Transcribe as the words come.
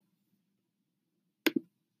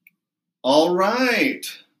All right.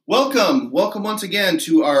 Welcome once again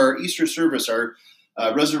to our Easter service, our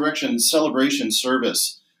resurrection celebration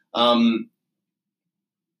service.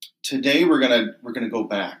 Today we're gonna go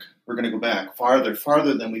back. We're gonna go back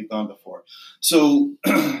farther than we've gone before. So,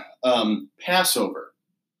 Passover.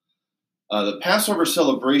 The Passover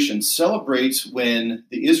celebration celebrates when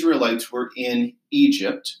the Israelites were in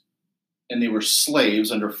Egypt and they were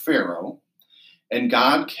slaves under Pharaoh, and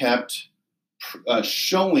God kept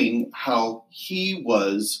showing how he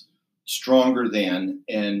was stronger than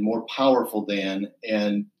and more powerful than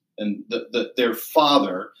and their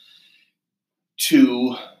father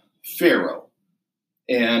to Pharaoh.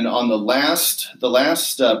 And on the last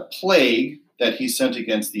plague that he sent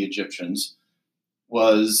against the Egyptians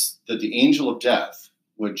was that the angel of death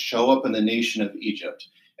would show up in the nation of Egypt,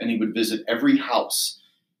 and he would visit every house,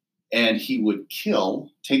 and he would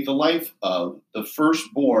take the life of the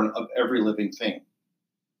firstborn of every living thing.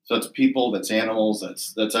 So that's people, that's animals,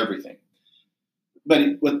 that's everything.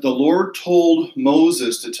 But what the Lord told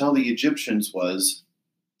Moses to tell the Egyptians was,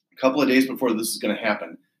 a couple of days before this is going to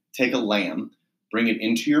happen, take a lamb, bring it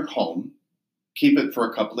into your home, keep it for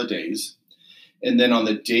a couple of days, and then on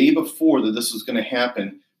the day before that this was going to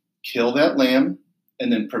happen, kill that lamb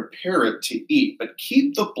and then prepare it to eat. But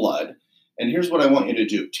keep the blood. And here's what I want you to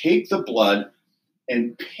do. Take the blood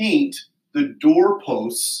and paint the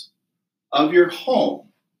doorposts of your home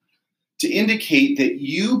to indicate that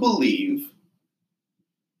you believe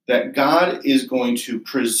that God is going to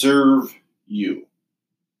preserve you.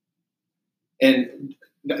 And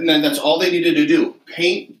then that's all they needed to do.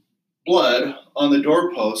 Paint blood on the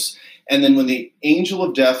doorposts. And then when the angel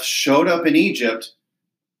of death showed up in Egypt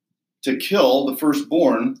to kill the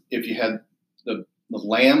firstborn, if you had the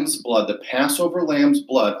lamb's blood, the Passover lamb's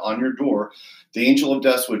blood on your door, the angel of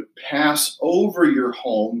death would pass over your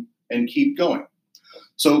home and keep going.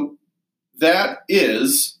 So that's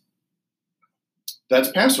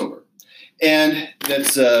Passover. And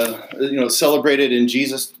that's celebrated in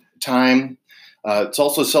Jesus' time. It's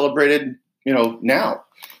also celebrated, now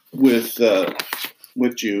with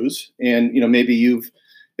Jews. And, maybe you've,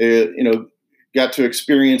 got to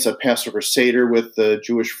experience a Passover Seder with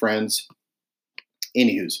Jewish friends.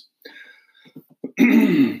 Anywho's.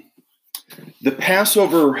 The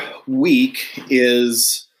Passover week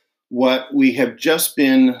is what we have just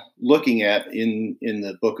been looking at in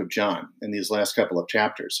the book of John in these last couple of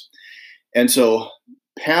chapters. And so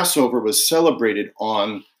Passover was celebrated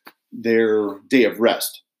on their day of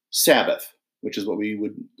rest, Sabbath, which is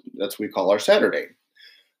that's what we call our Saturday.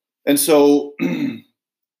 And so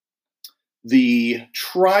the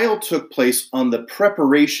trial took place on the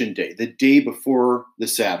preparation day, the day before the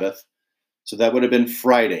Sabbath. So that would have been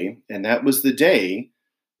Friday. And that was the day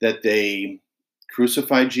that they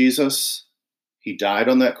crucified Jesus. He died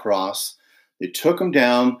on that cross. They took him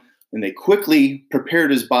down and they quickly prepared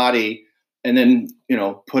his body and then,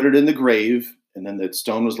 put it in the grave. And then that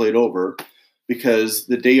stone was laid over, because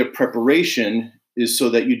the day of preparation is so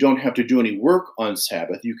that you don't have to do any work on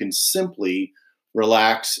Sabbath. You can simply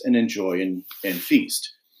relax and enjoy and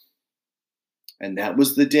feast. And that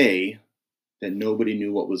was the day that nobody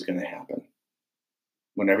knew what was going to happen,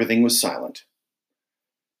 when everything was silent.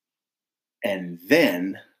 And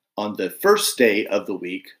then on the first day of the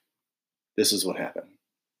week, this is what happened.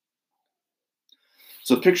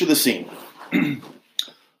 So picture the scene.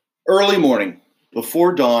 Early morning,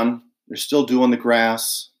 before dawn, there's still dew on the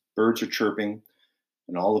grass, birds are chirping,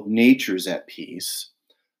 and all of nature's at peace.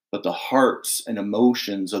 But the hearts and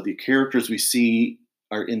emotions of the characters we see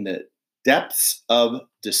are in the depths of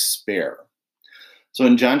despair. So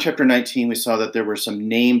in John chapter 19, we saw that there were some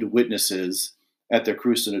named witnesses at the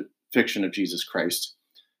crucifixion of Jesus Christ.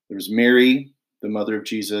 There was Mary, the mother of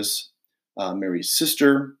Jesus, Mary's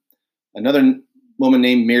sister, another woman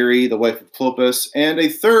named Mary, the wife of Clopas, and a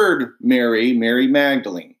third Mary, Mary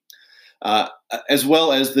Magdalene, as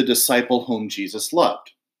well as the disciple whom Jesus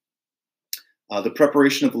loved. The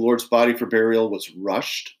preparation of the Lord's body for burial was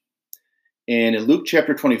rushed. And in Luke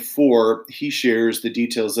chapter 24, he shares the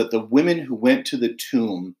details that the women who went to the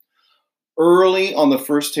tomb early on the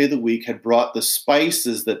first day of the week had brought the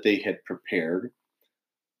spices that they had prepared.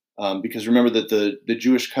 Because remember that the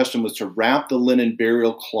Jewish custom was to wrap the linen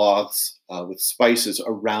burial cloths with spices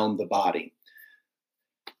around the body.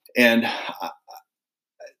 And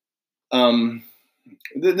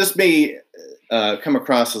this may come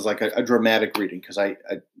across as like a dramatic reading, because I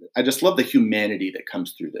just love the humanity that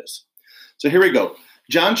comes through this. So here we go.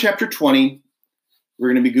 John chapter 20,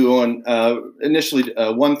 we're going to be going initially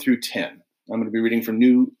 1 through 10. I'm going to be reading from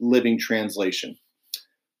New Living Translation.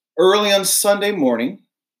 Early on Sunday morning,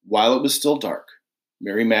 while it was still dark,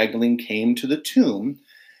 Mary Magdalene came to the tomb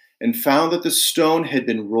and found that the stone had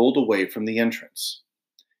been rolled away from the entrance.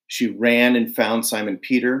 She ran and found Simon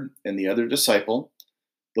Peter and the other disciple,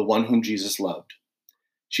 the one whom Jesus loved.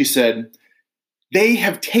 She said, "They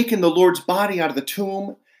have taken the Lord's body out of the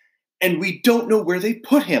tomb, and we don't know where they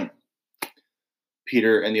put him."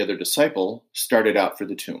 Peter and the other disciple started out for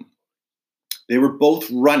the tomb. They were both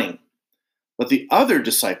running, but the other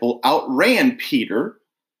disciple outran Peter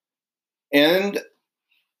and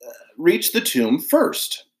reached the tomb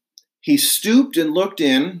first. He stooped and looked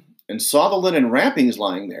in and saw the linen wrappings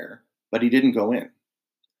lying there, but he didn't go in.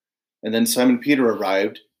 And then Simon Peter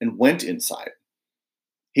arrived and went inside.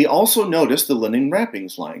 He also noticed the linen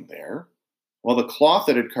wrappings lying there, while the cloth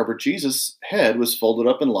that had covered Jesus' head was folded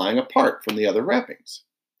up and lying apart from the other wrappings.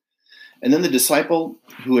 And then the disciple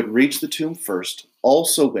who had reached the tomb first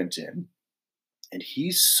also went in, and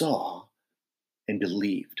he saw and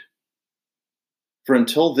believed. For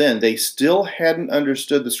until then, they still hadn't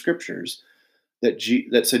understood the scriptures that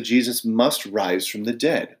said Jesus must rise from the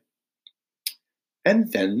dead.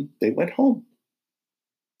 And then they went home.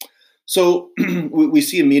 So we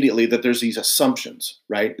see immediately that there's these assumptions,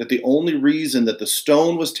 right? That the only reason that the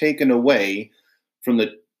stone was taken away from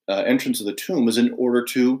the entrance of the tomb was in order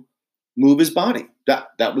to move his body.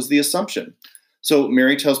 That was the assumption. So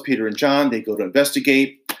Mary tells Peter and John, they go to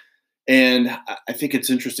investigate. And I think it's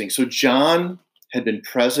interesting. So John had been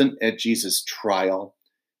present at Jesus' trial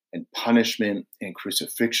and punishment and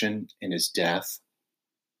crucifixion and his death.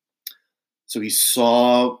 So he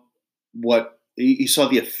saw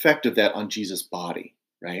the effect of that on Jesus' body,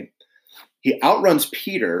 right? He outruns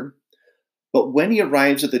Peter, but when he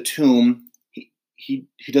arrives at the tomb, he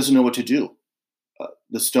doesn't know what to do.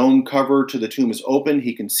 The stone cover to the tomb is open.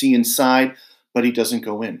 He can see inside, but he doesn't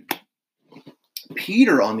go in.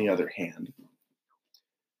 Peter, on the other hand,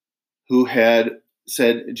 who had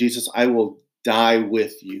said, "Jesus, I will die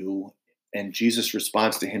with you." And Jesus'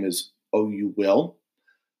 response to him is, "Oh, you will?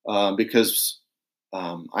 Because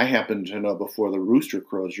I happen to know before the rooster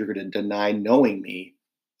crows, you're going to deny knowing me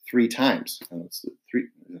 3 times." That's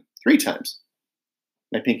three times.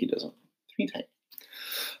 My pinky doesn't. 3 times.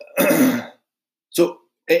 So,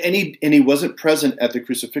 and he wasn't present at the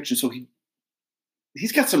crucifixion, so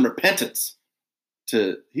he's got some repentance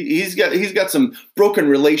he's got some broken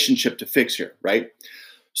relationship to fix here, right?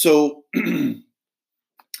 So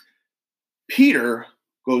Peter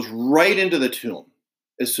goes right into the tomb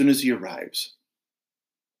as soon as he arrives.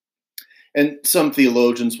 And some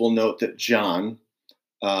theologians will note that John,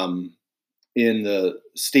 in the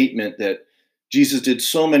statement that Jesus did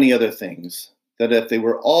so many other things, that if they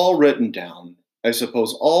were all written down, I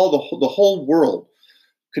suppose the whole world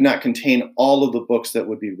could not contain all of the books that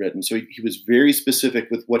would be written. So he was very specific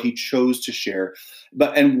with what he chose to share.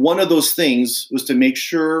 And one of those things was to make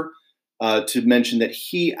sure to mention that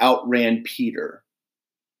he outran Peter.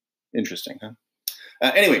 Interesting, huh?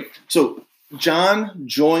 Anyway, so John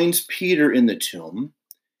joins Peter in the tomb,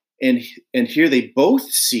 and here they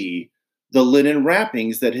both see the linen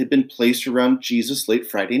wrappings that had been placed around Jesus late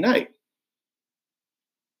Friday night.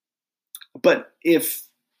 But if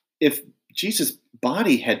Jesus'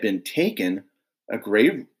 body had been taken, a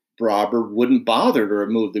grave robber wouldn't bother to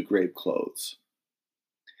remove the grave clothes.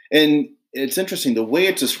 And it's interesting, the way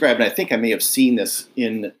it's described, and I think I may have seen this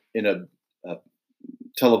in a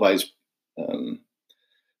televised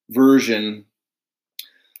version.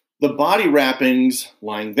 The body wrappings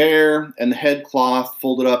lying there and the head cloth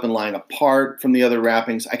folded up and lying apart from the other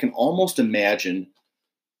wrappings. I can almost imagine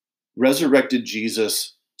resurrected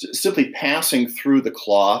Jesus simply passing through the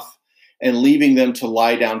cloth and leaving them to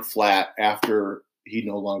lie down flat after he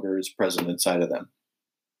no longer is present inside of them.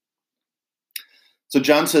 So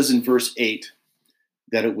John says in verse 8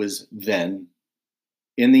 that it was then,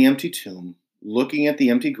 in the empty tomb, looking at the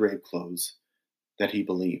empty grave clothes, that he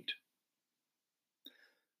believed.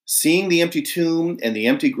 Seeing the empty tomb and the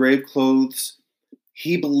empty grave clothes,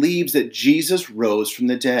 he believes that Jesus rose from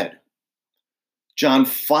the dead. John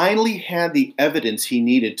finally had the evidence he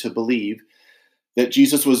needed to believe that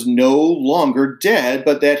Jesus was no longer dead,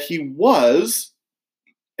 but that he was,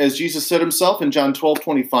 as Jesus said himself in John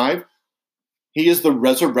 12:25, he is the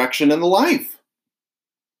resurrection and the life.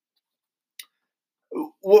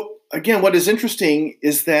 Well, again, what is interesting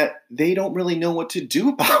is that they don't really know what to do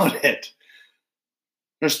about it.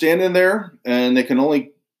 They're standing there and they can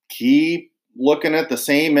only keep looking at the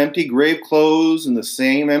same empty grave clothes and the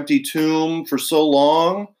same empty tomb for so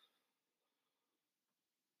long.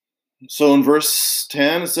 So in verse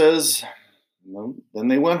 10, it says, then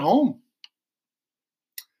they went home.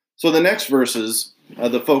 So the next verses,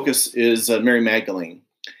 the focus is Mary Magdalene.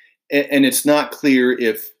 And it's not clear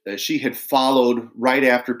if she had followed right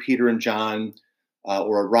after Peter and John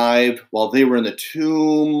or arrived while they were in the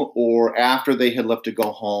tomb or after they had left to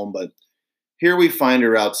go home. But here we find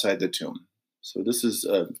her outside the tomb. So this is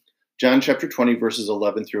John chapter 20, verses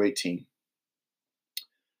 11 through 18.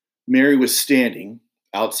 Mary was standing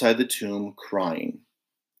outside the tomb crying.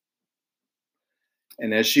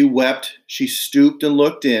 And as she wept, she stooped and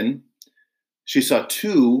looked in. She saw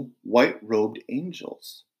two white-robed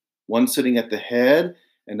angels, one sitting at the head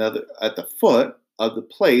and other at the foot of the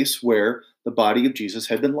place where the body of Jesus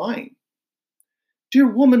had been lying. "Dear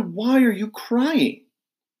woman, why are you crying?"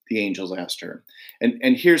 the angels asked her.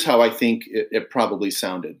 And here's how I think it probably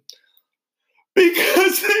sounded.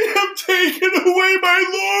 "Because they have taken away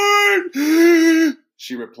my Lord,"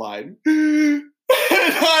 she replied. "And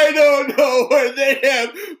I don't know where they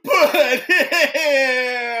have put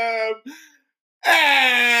him."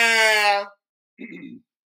 Ah!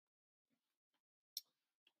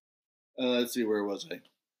 Let's see, where was I?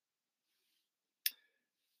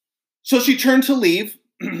 So she turned to leave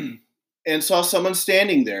and saw someone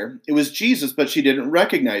standing there. It was Jesus, but she didn't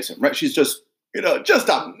recognize him, right? She's just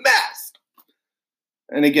a mess.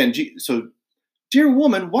 And again, so, "Dear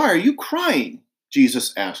woman, why are you crying?"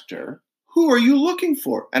 Jesus asked her. "Who are you looking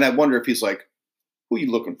for?" And I wonder if he's like, "Who are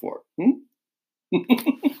you looking for?"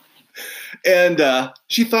 And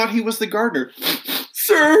she thought he was the gardener.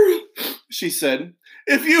 "Sir," she said,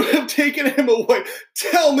 "if you have taken him away,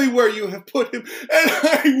 tell me where you have put him, and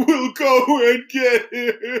I will go and get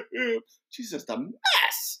him." She's just a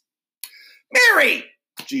mess. "Mary,"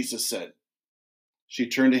 Jesus said. She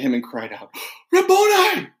turned to him and cried out,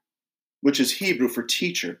 "Rabboni," which is Hebrew for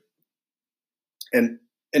teacher. And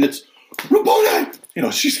it's "Rabboni."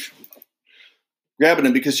 She's grabbing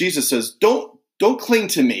him because Jesus says, Don't cling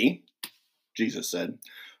to me," Jesus said,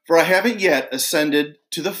 "for I haven't yet ascended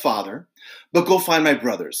to the Father, but go find my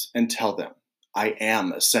brothers and tell them, I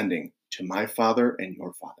am ascending to my Father and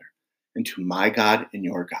your Father, and to my God and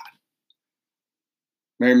your God."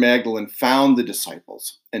 Mary Magdalene found the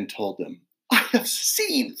disciples and told them, "I have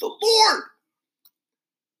seen the Lord."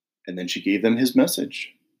 And then she gave them his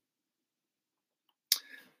message.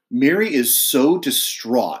 Mary is so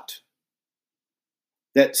distraught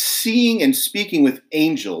that seeing and speaking with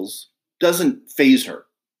angels doesn't faze her,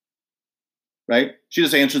 right? She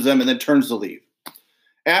just answers them and then turns to leave.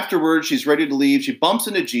 Afterwards, she's ready to leave. She bumps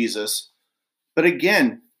into Jesus. But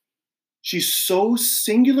again, she's so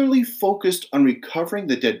singularly focused on recovering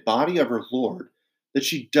the dead body of her Lord that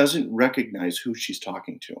she doesn't recognize who she's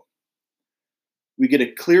talking to. We get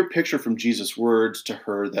a clear picture from Jesus' words to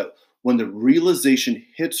her that when the realization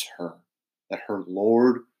hits her that her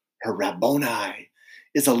Lord, her Rabboni,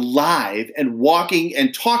 is alive and walking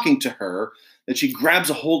and talking to her, that she grabs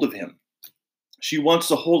a hold of him. She wants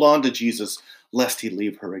to hold on to Jesus lest he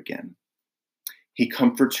leave her again. He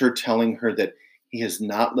comforts her, telling her that he has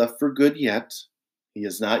not left for good yet. He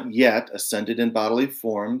has not yet ascended in bodily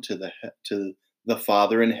form to the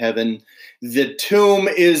Father in heaven. The tomb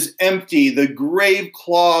is empty. The grave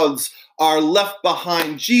cloths are left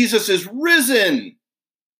behind. Jesus is risen.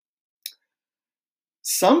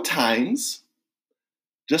 Sometimes,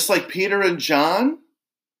 just like Peter and John,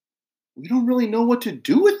 we don't really know what to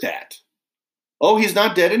do with that. Oh, he's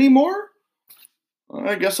not dead anymore?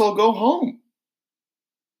 I guess I'll go home.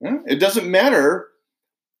 Yeah, it doesn't matter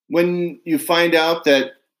when you find out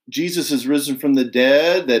that Jesus is risen from the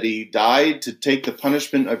dead, that he died to take the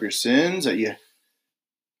punishment of your sins,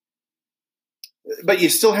 but you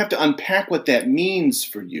still have to unpack what that means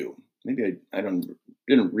for you. Maybe I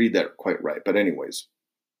didn't read that quite right, but anyways.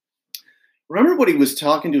 Remember what he was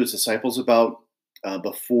talking to his disciples about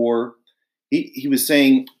before? He was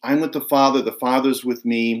saying, I'm with the Father's with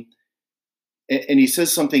me. And he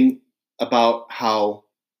says something about how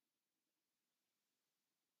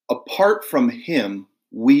apart from him,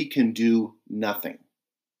 we can do nothing.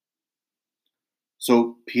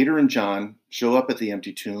 So Peter and John show up at the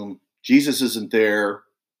empty tomb. Jesus isn't there.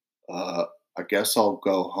 I guess I'll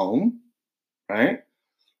go home, right?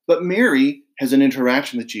 But Mary has an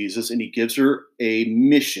interaction with Jesus, and he gives her a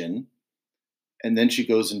mission, and then she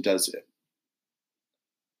goes and does it.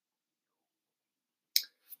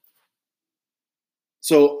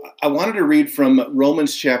 So I wanted to read from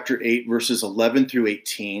Romans chapter 8, verses 11 through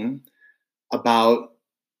 18, about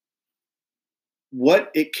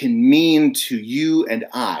what it can mean to you and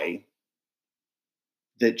I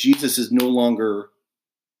that Jesus is no longer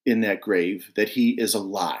in that grave, that he is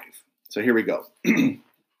alive. So here we go.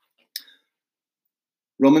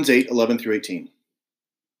 Romans 8, 11 through 18.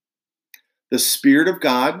 The Spirit of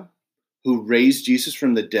God, who raised Jesus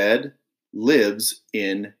from the dead, lives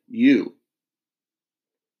in you.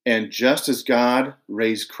 And just as God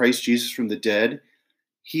raised Christ Jesus from the dead,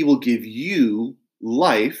 he will give you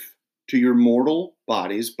life to your mortal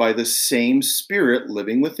bodies by the same Spirit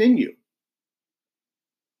living within you.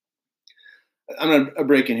 I'm going to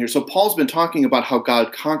break in here. So Paul's been talking about how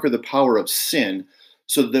God conquered the power of sin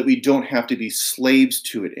so that we don't have to be slaves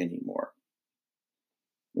to it anymore.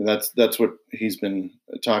 And that's what he's been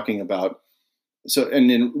talking about. So, and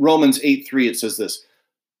in Romans 8:3, it says this: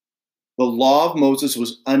 the law of Moses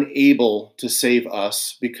was unable to save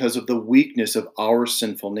us because of the weakness of our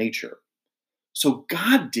sinful nature. So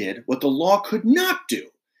God did what the law could not do.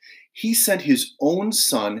 He sent his own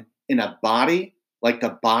son in a body like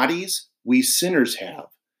the bodies we sinners have.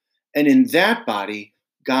 And in that body,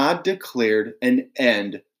 God declared an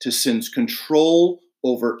end to sin's control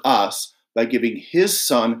over us by giving his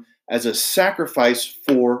son as a sacrifice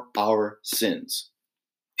for our sins.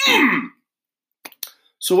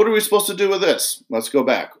 So what are we supposed to do with this? Let's go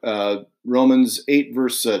back. Romans 8,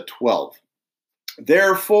 verse 12.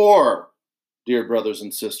 Therefore, dear brothers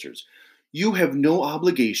and sisters, you have no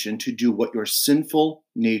obligation to do what your sinful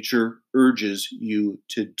nature urges you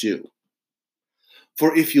to do.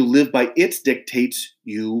 For if you live by its dictates,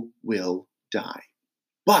 you will die.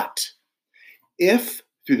 But if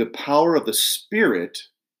through the power of the Spirit,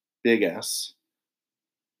 big S,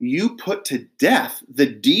 you put to death the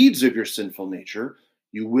deeds of your sinful nature,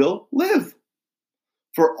 you will live.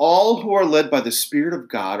 For all who are led by the Spirit of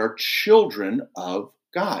God are children of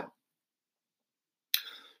God.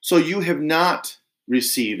 So you have not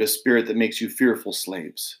received a spirit that makes you fearful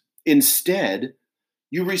slaves. Instead,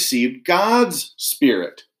 you received God's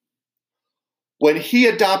Spirit when he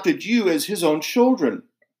adopted you as his own children.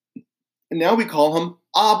 And now we call him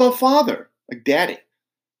Abba Father, like Daddy.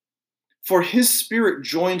 For his Spirit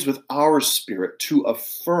joins with our spirit to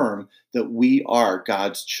affirm that we are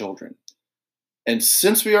God's children. And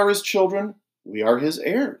since we are his children, we are his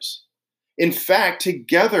heirs. In fact,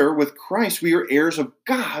 together with Christ, we are heirs of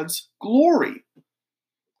God's glory.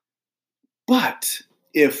 But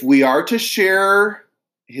if we are to share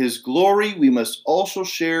his glory, we must also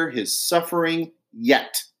share his suffering.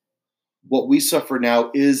 Yet, what we suffer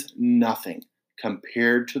now is nothing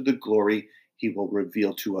compared to the glory he will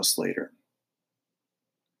reveal to us later.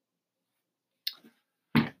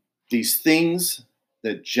 These things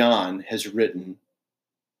that John has written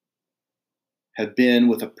have been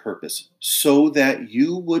with a purpose, so that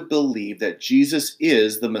you would believe that Jesus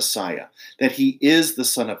is the Messiah, that he is the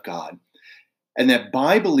Son of God, and that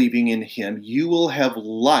by believing in him, you will have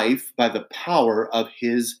life by the power of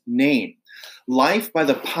his name. Life by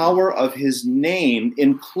the power of his name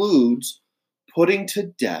includes putting to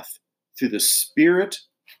death through the Spirit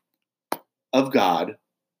of God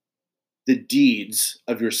the deeds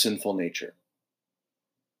of your sinful nature.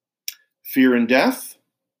 Fear and death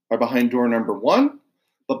are behind door number 1,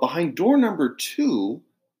 but behind door number 2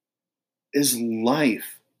 is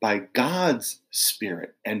life by God's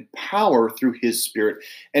Spirit and power through his Spirit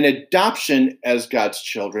and adoption as God's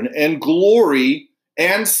children and glory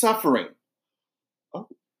and suffering.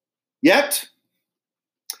 Yet,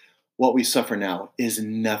 what we suffer now is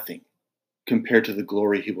nothing compared to the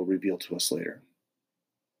glory he will reveal to us later.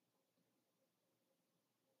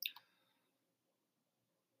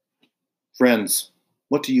 Friends,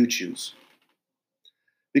 what do you choose?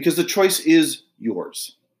 Because the choice is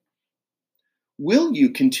yours. Will you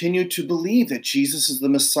continue to believe that Jesus is the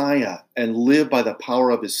Messiah and live by the power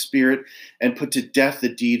of his Spirit and put to death the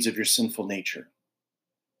deeds of your sinful nature?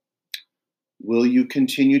 Will you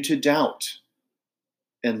continue to doubt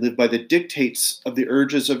and live by the dictates of the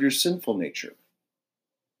urges of your sinful nature?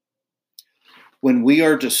 When we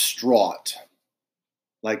are distraught,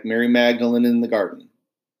 like Mary Magdalene in the garden,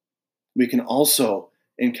 we can also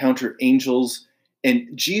encounter angels and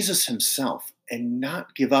Jesus himself and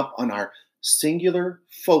not give up on our singular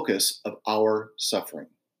focus of our suffering.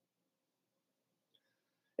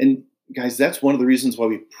 And guys, that's one of the reasons why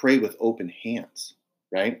we pray with open hands,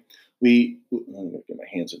 right? I'm going to get my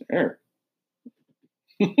hands in the air.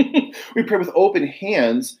 We pray with open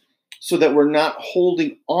hands so that we're not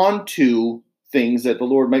holding on to things that the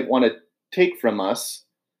Lord might want to take from us,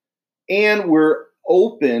 and we're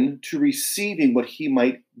open to receiving what he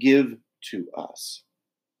might give to us.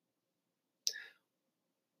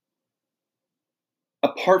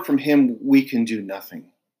 Apart from him, we can do nothing.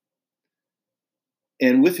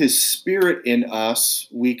 And with his Spirit in us,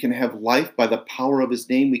 we can have life by the power of his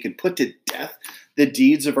name. We can put to death the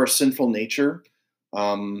deeds of our sinful nature.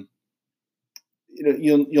 You'll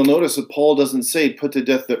notice that Paul doesn't say put to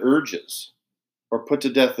death the urges or put to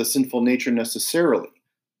death the sinful nature necessarily.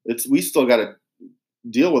 We still got to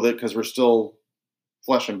deal with it because we're still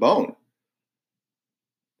flesh and bone.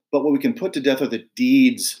 But what we can put to death are the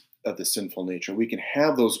deeds of the sinful nature. We can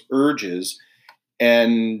have those urges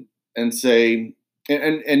and say,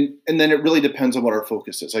 and then it really depends on what our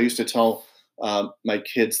focus is. I used to tell my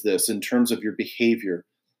kids this in terms of your behavior.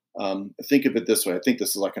 Think of it this way. I think this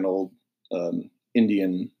is like an old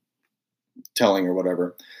Indian telling or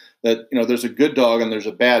whatever, that there's a good dog and there's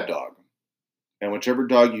a bad dog, and whichever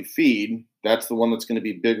dog you feed, that's the one that's going to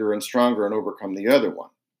be bigger and stronger and overcome the other one.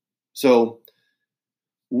 So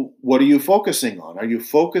what are you focusing on? Are you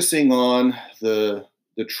focusing on the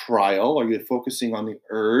trial? Are you focusing on the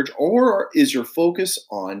urge? Or is your focus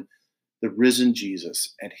on the risen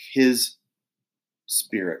Jesus and his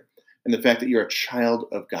Spirit and the fact that you're a child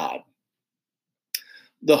of God?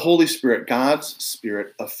 The Holy Spirit, God's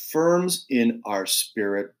Spirit, affirms in our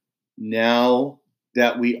spirit now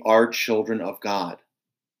that we are children of God.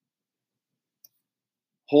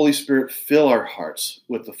 Holy Spirit, fill our hearts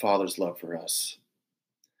with the Father's love for us.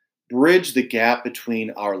 Bridge the gap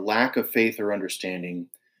between our lack of faith or understanding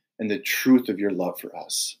and the truth of your love for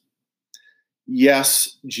us.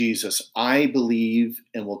 Yes, Jesus, I believe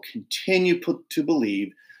and will continue to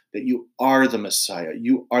believe that you are the Messiah.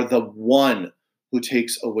 You are the one who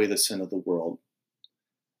takes away the sin of the world.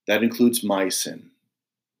 That includes my sin.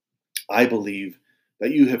 I believe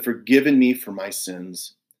that you have forgiven me for my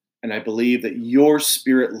sins, and I believe that your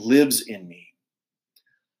Spirit lives in me.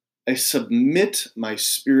 I submit my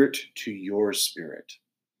spirit to your Spirit.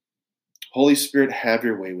 Holy Spirit, have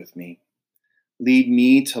your way with me. Lead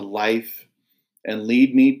me to life and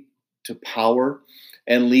lead me to power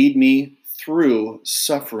and lead me through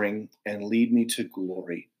suffering and lead me to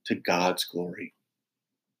glory, to God's glory.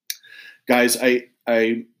 Guys,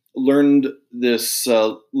 I learned this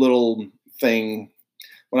little thing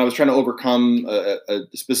when I was trying to overcome a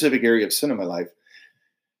specific area of sin in my life.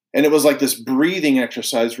 And it was like this breathing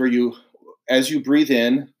exercise where as you breathe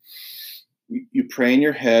in, you pray in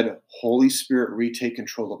your head, Holy Spirit, retake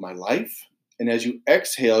control of my life. And as you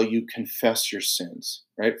exhale, you confess your sins,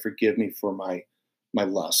 right? Forgive me for my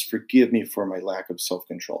lust. Forgive me for my lack of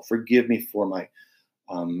self-control. Forgive me for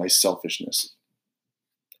my selfishness.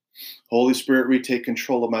 Holy Spirit, retake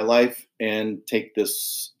control of my life and take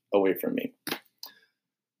this away from me.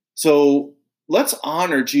 So let's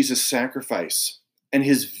honor Jesus' sacrifice and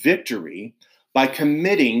his victory by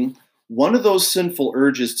committing one of those sinful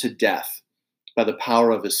urges to death by the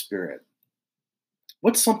power of his Spirit.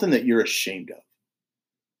 What's something that you're ashamed of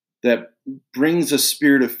that brings a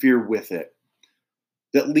spirit of fear with it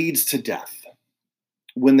that leads to death?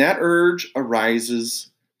 When that urge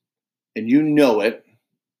arises and you know it,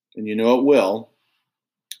 and you know it will,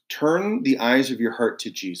 turn the eyes of your heart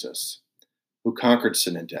to Jesus, who conquered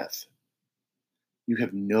sin and death. You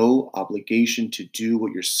have no obligation to do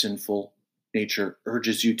what your sinful nature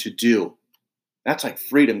urges you to do. That's like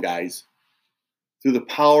freedom, guys. Through the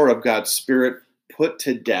power of God's Spirit, put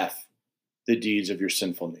to death the deeds of your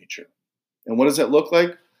sinful nature. And what does that look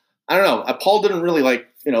like? I don't know. Paul didn't really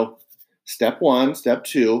step 1, step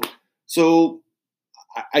 2. So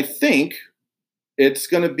I think it's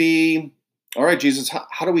going to be, all right, Jesus,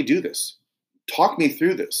 how do we do this? Talk me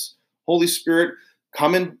through this. Holy Spirit,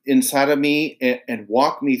 come inside of me and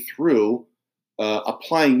walk me through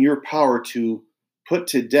applying your power to put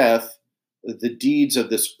to death the deeds of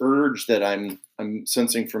this urge that I'm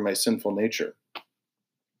sensing from my sinful nature.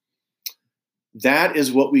 That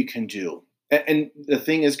is what we can do. And the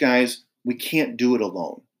thing is, guys, we can't do it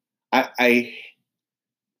alone.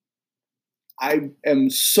 I am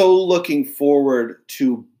so looking forward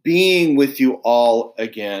to being with you all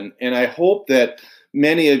again. And I hope that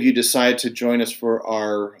many of you decide to join us for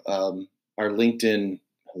our our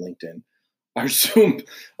Zoom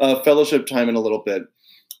fellowship time in a little bit.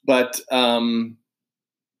 But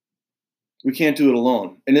we can't do it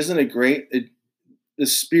alone. And isn't it great? The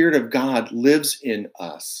Spirit of God lives in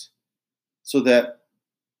us so that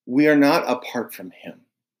we are not apart from him.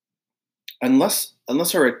 Unless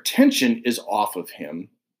our attention is off of him,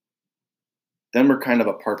 then we're kind of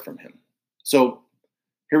apart from him. So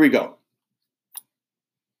here we go.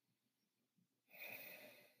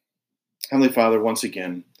 Heavenly Father, once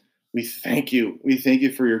again, we thank you. We thank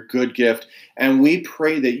you for your good gift. And we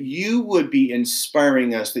pray that you would be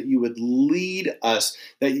inspiring us, that you would lead us,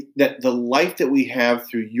 that the life that we have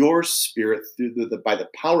through your Spirit, by the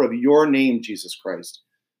power of your name, Jesus Christ,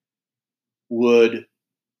 would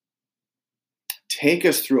take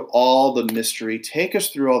us through all the mystery, take us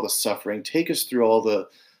through all the suffering, take us through all the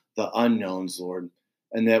unknowns, Lord,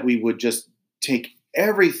 and that we would just take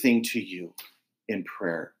everything to you in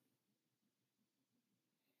prayer.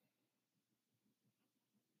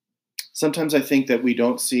 Sometimes I think that we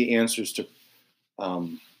don't see answers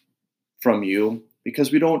from you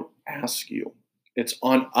because we don't ask you. It's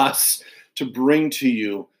on us to bring to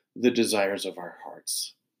you the desires of our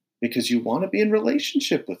hearts because you want to be in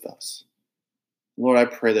relationship with us. Lord, I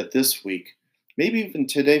pray that this week, maybe even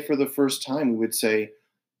today for the first time, we would say,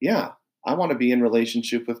 yeah, I want to be in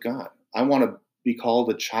relationship with God. I want to be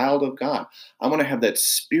called a child of God. I want to have that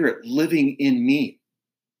Spirit living in me.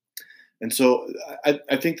 And so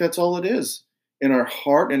I think that's all it is. In our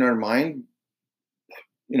heart, in our mind,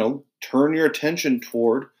 turn your attention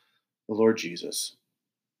toward the Lord Jesus.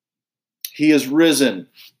 He is risen.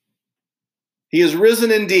 He is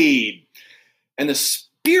risen indeed. And the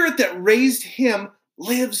Spirit that raised him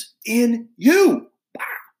lives in you.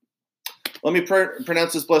 Let me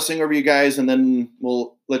pronounce this blessing over you guys, and then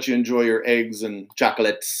we'll let you enjoy your eggs and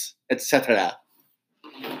chocolates, etc.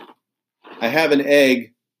 I have an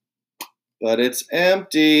egg, but it's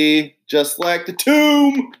empty, just like the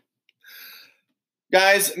tomb.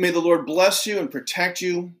 Guys, may the Lord bless you and protect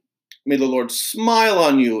you. May the Lord smile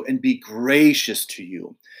on you and be gracious to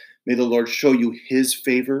you. May the Lord show you his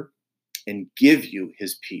favor and give you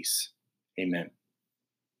his peace. Amen.